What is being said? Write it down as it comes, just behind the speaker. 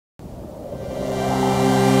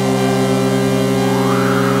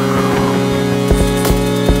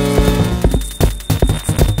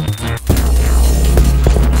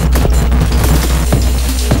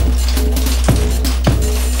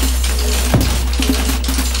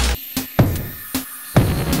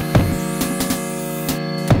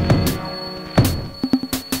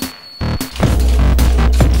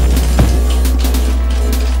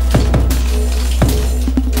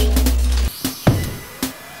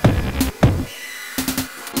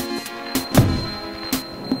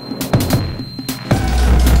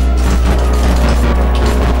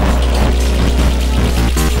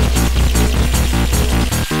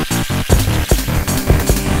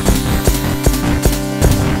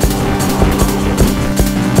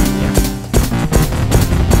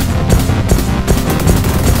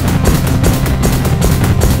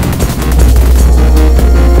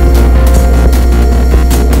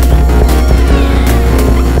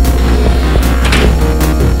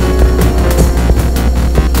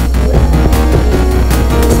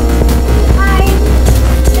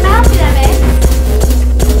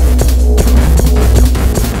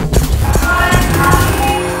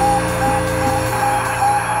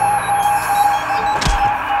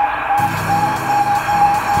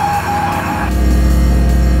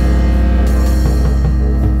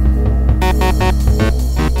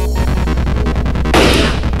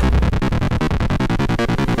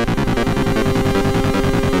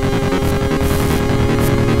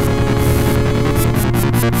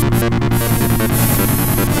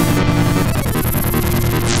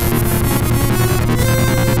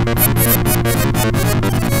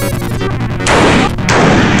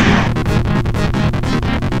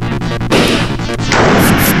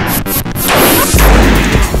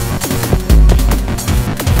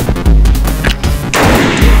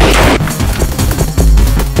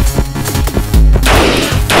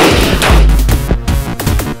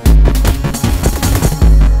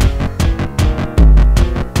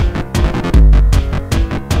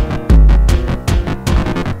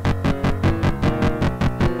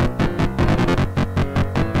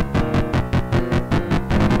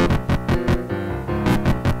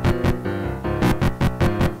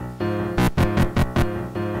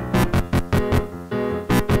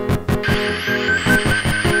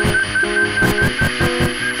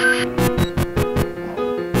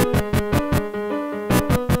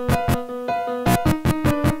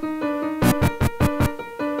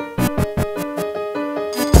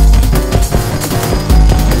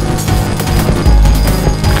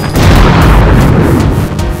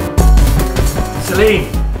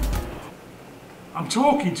Celine, I'm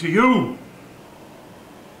talking to you.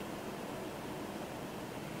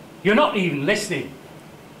 You're not even listening.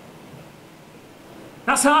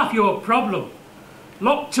 That's half your problem.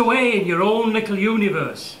 Locked away in your own little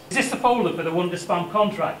universe. Is this the folder for the Wonderspam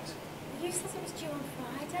contract? You said it was due on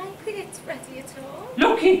Friday. It's ready at all.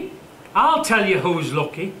 Lucky? I'll tell you who's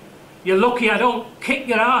lucky. You're lucky I don't kick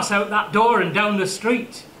your ass out that door and down the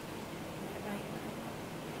street.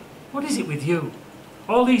 What is it with you?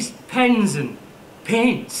 All these pens and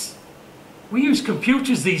paints. We use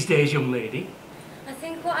computers these days, young lady. I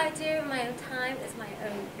think what I do in my own time is my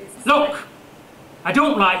own business. Look, I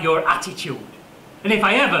don't like your attitude. And if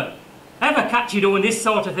I ever catch you doing this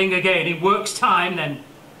sort of thing again in work's time, then...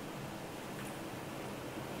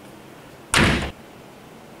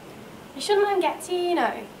 You shouldn't let him get to you, you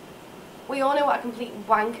know. We all know what a complete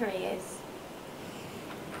wanker he is.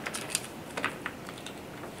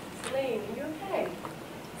 Celine, are you okay?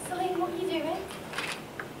 Celine, what are you doing?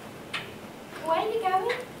 Where are you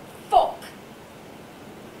going? Fuck!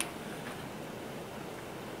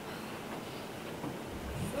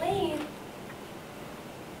 Celine.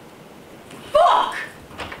 Fuck!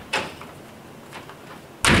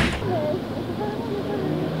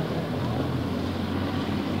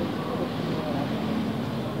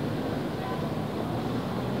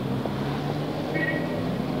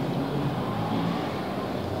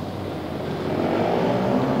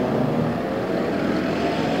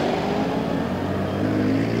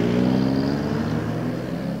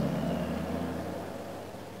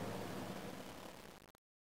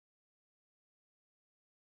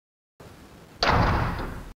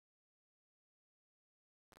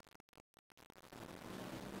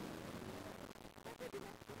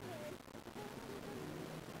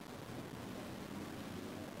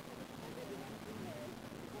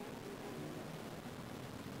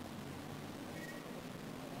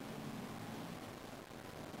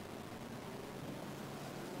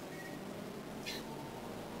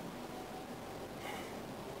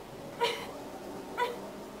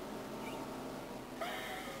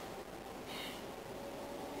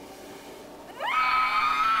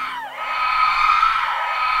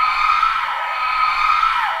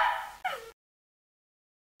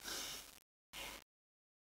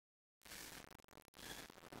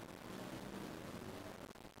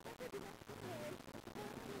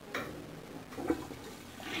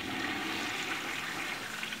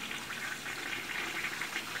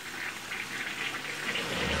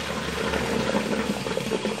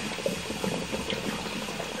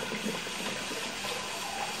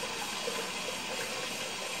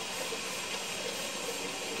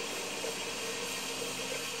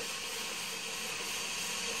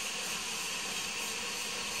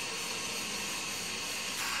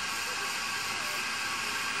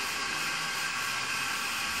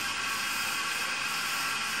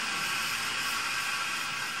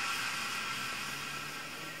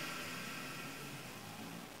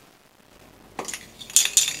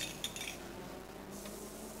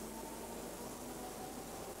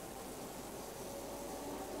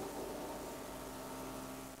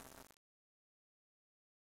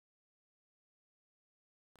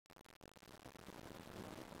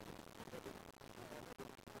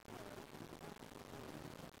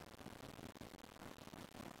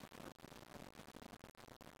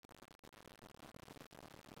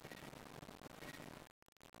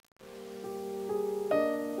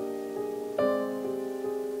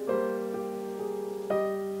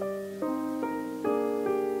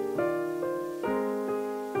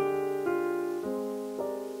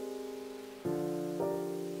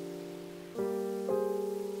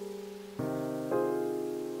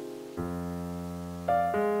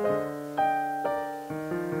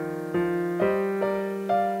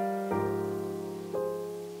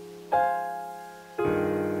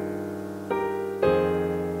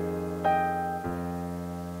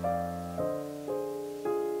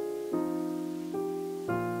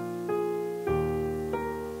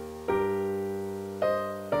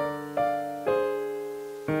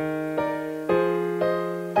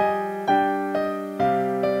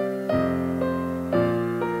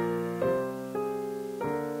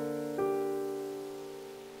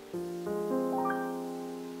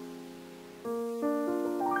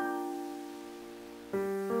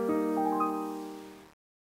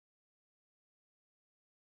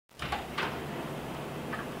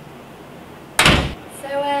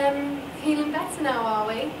 Feeling better now, are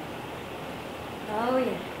we? Oh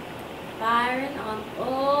yeah. Firing on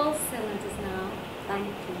all cylinders now. Thank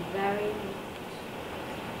you very much.